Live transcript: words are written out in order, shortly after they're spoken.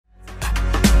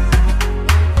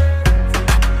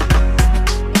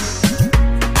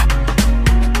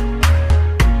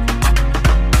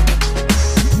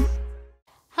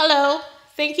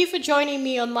Thank you for joining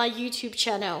me on my YouTube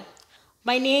channel.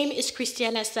 My name is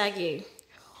Christiana Sage.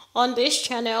 On this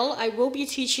channel, I will be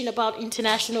teaching about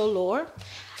international law,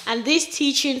 and these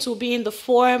teachings will be in the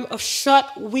form of short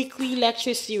weekly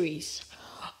lecture series.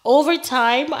 Over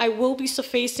time, I will be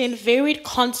surfacing varied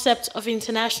concepts of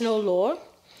international law.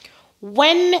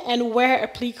 When and where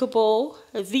applicable,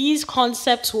 these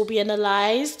concepts will be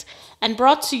analyzed and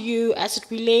brought to you as it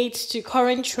relates to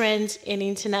current trends in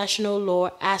international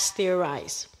law as they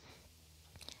arise.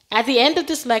 At the end of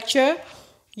this lecture,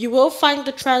 you will find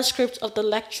the transcript of the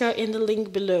lecture in the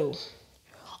link below.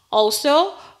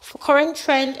 Also, for current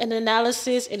trend and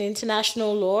analysis in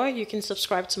international law, you can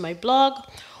subscribe to my blog.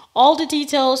 All the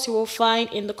details you will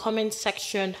find in the comment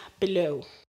section below.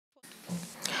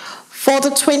 For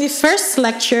the 21st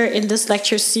lecture in this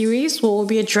lecture series, we will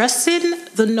be addressing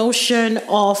the notion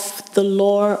of the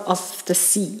law of the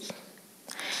sea.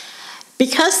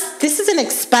 Because this is an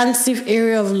expansive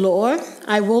area of law,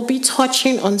 I will be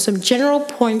touching on some general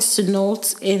points to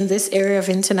note in this area of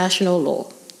international law.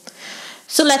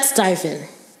 So let's dive in.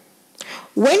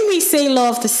 When we say law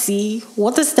of the sea,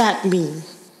 what does that mean?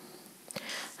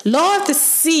 Law of the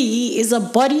sea is a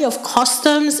body of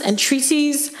customs and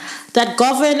treaties that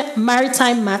govern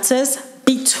maritime matters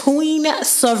between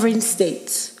sovereign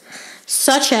states,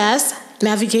 such as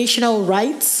navigational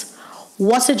rights,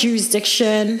 water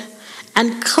jurisdiction,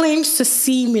 and claims to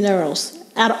sea minerals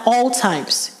at all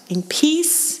times, in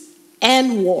peace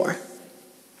and war.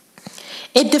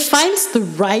 It defines the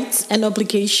rights and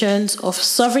obligations of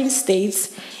sovereign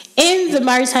states in the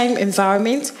maritime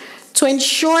environment to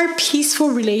ensure peaceful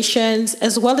relations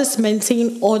as well as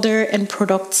maintain order and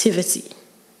productivity.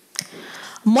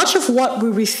 Much of what we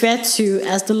refer to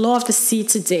as the law of the sea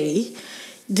today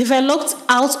developed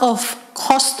out of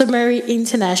customary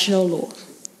international law.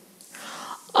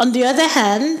 On the other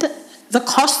hand, the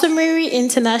customary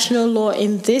international law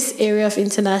in this area of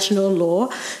international law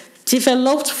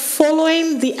developed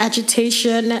following the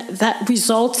agitation that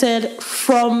resulted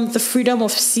from the freedom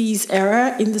of seas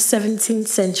era in the 17th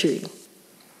century.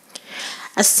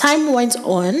 As time went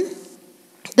on,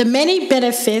 the many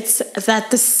benefits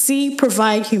that the sea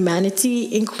provide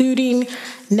humanity, including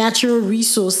natural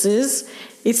resources,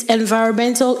 its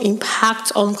environmental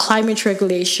impact on climate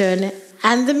regulation,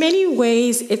 and the many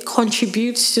ways it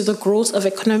contributes to the growth of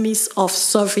economies of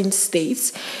sovereign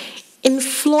states,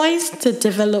 influenced the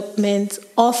development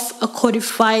of a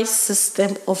codified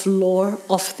system of law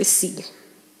of the sea.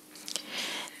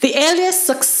 The earliest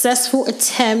successful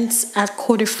attempts at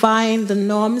codifying the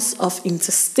norms of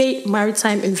interstate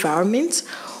maritime environment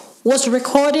was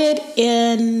recorded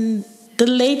in the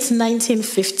late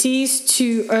 1950s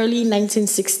to early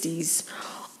 1960s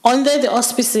under the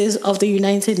auspices of the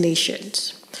United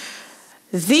Nations.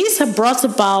 These have brought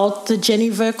about the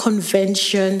Geneva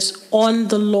Conventions on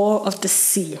the Law of the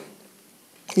Sea,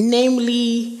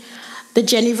 namely the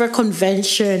Geneva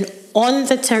Convention on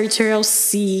the Territorial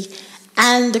Sea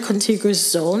and the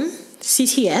Contiguous Zone,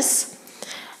 CTS,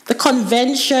 the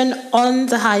Convention on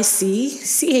the High Sea,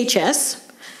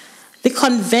 CHS, the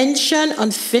Convention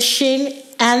on Fishing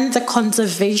and the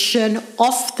Conservation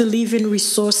of the Living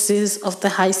Resources of the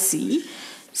High Sea,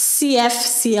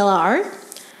 CFCLR,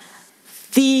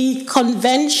 the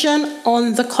Convention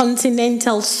on the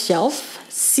Continental Shelf,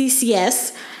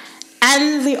 CCS,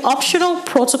 and the Optional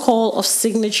Protocol of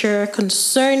Signature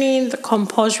concerning the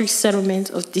Compulsory Settlement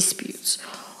of Disputes,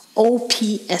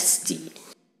 OPSD.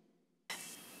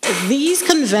 These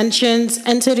conventions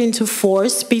entered into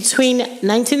force between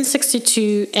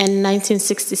 1962 and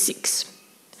 1966.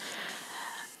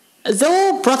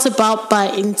 Though brought about by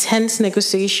intense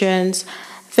negotiations,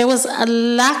 there was a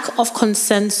lack of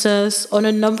consensus on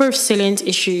a number of salient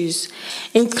issues,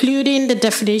 including the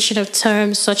definition of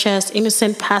terms such as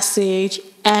innocent passage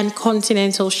and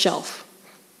continental shelf.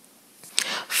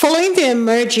 Following the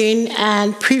emerging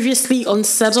and previously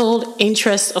unsettled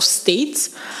interests of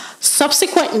states,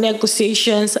 subsequent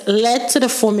negotiations led to the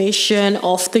formation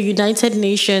of the United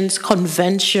Nations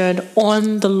Convention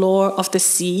on the Law of the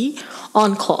Sea,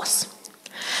 UNCLOS.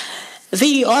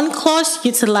 The UNCLOS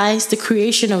utilized the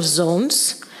creation of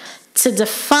zones to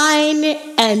define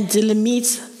and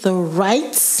delimit the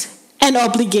rights and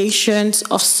obligations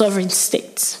of sovereign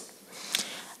states.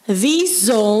 These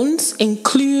zones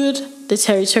include the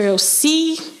territorial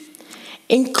sea,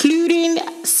 including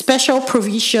special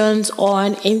provisions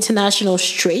on international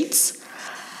straits,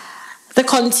 the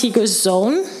contiguous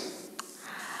zone,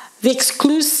 the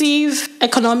exclusive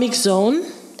economic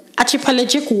zone,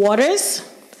 archipelagic waters,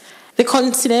 the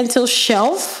continental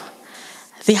shelf,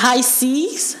 the high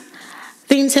seas,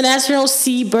 the international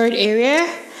seabird area,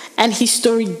 and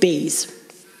historic bays.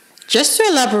 Just to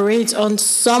elaborate on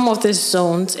some of these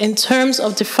zones in terms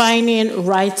of defining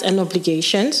rights and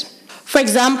obligations. For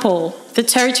example, the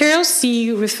territorial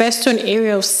sea refers to an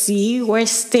area of sea where a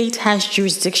state has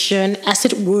jurisdiction as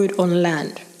it would on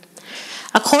land.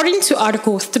 According to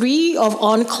Article 3 of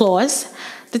UNCLOS,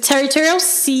 the territorial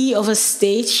sea of a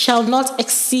state shall not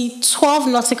exceed 12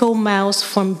 nautical miles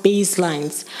from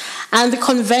baselines, and the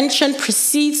convention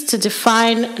proceeds to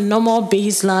define normal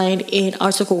baseline in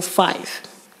Article 5.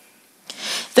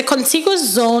 The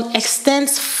contiguous zone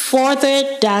extends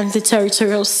further than the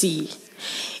territorial sea.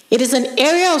 It is an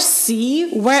area of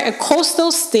sea where a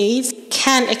coastal state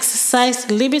can exercise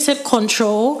limited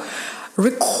control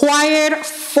required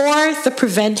for the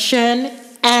prevention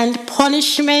and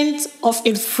punishment of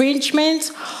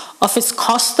infringement of its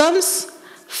customs,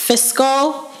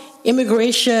 fiscal,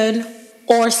 immigration,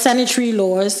 or sanitary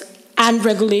laws and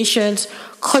regulations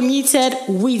committed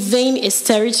within its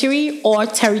territory or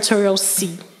territorial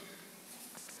sea.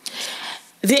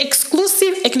 The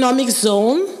exclusive economic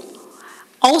zone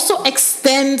also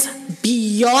extends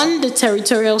beyond the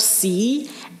territorial sea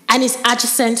and is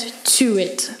adjacent to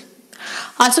it.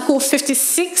 Article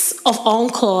 56 of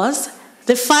UNCLOS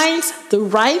defines the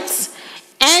rights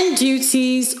and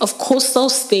duties of coastal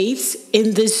states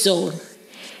in this zone.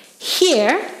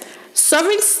 Here,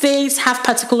 sovereign states have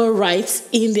particular rights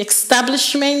in the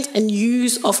establishment and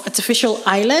use of artificial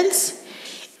islands,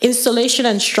 installation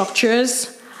and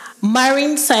structures,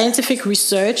 marine scientific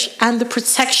research, and the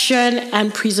protection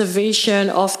and preservation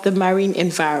of the marine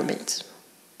environment.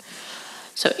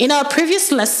 So in our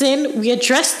previous lesson, we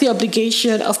addressed the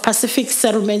obligation of pacific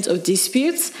settlement of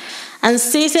disputes and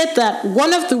stated that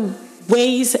one of the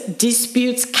ways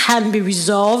disputes can be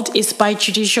resolved is by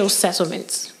judicial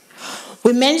settlements.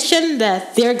 We mentioned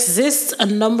that there exists a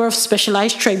number of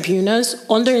specialized tribunals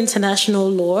under international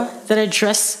law that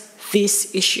address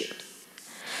this issue.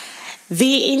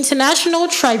 The International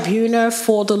Tribunal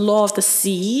for the Law of the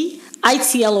Sea,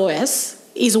 ITLOS,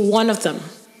 is one of them.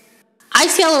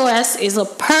 ITLOS is a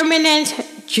permanent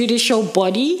judicial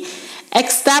body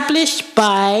established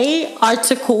by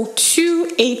Article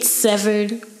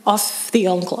 287 of the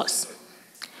UNCLOS.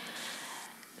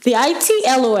 The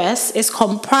ITLOS is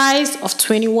comprised of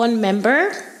 21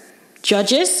 member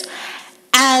judges,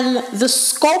 and the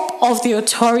scope of the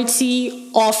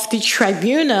authority of the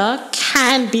tribunal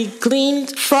can be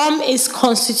gleaned from its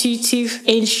constitutive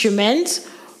instrument,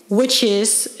 which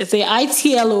is the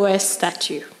ITLOS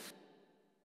statute.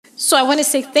 So I want to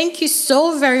say thank you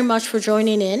so very much for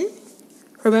joining in.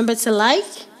 Remember to like,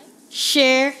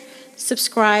 share,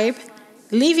 subscribe,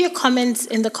 leave your comments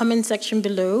in the comment section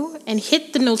below, and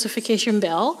hit the notification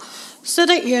bell so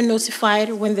that you're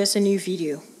notified when there's a new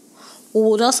video. We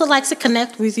would also like to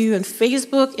connect with you on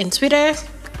Facebook and Twitter.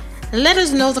 Let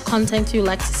us know the content you'd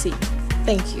like to see.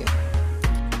 Thank you.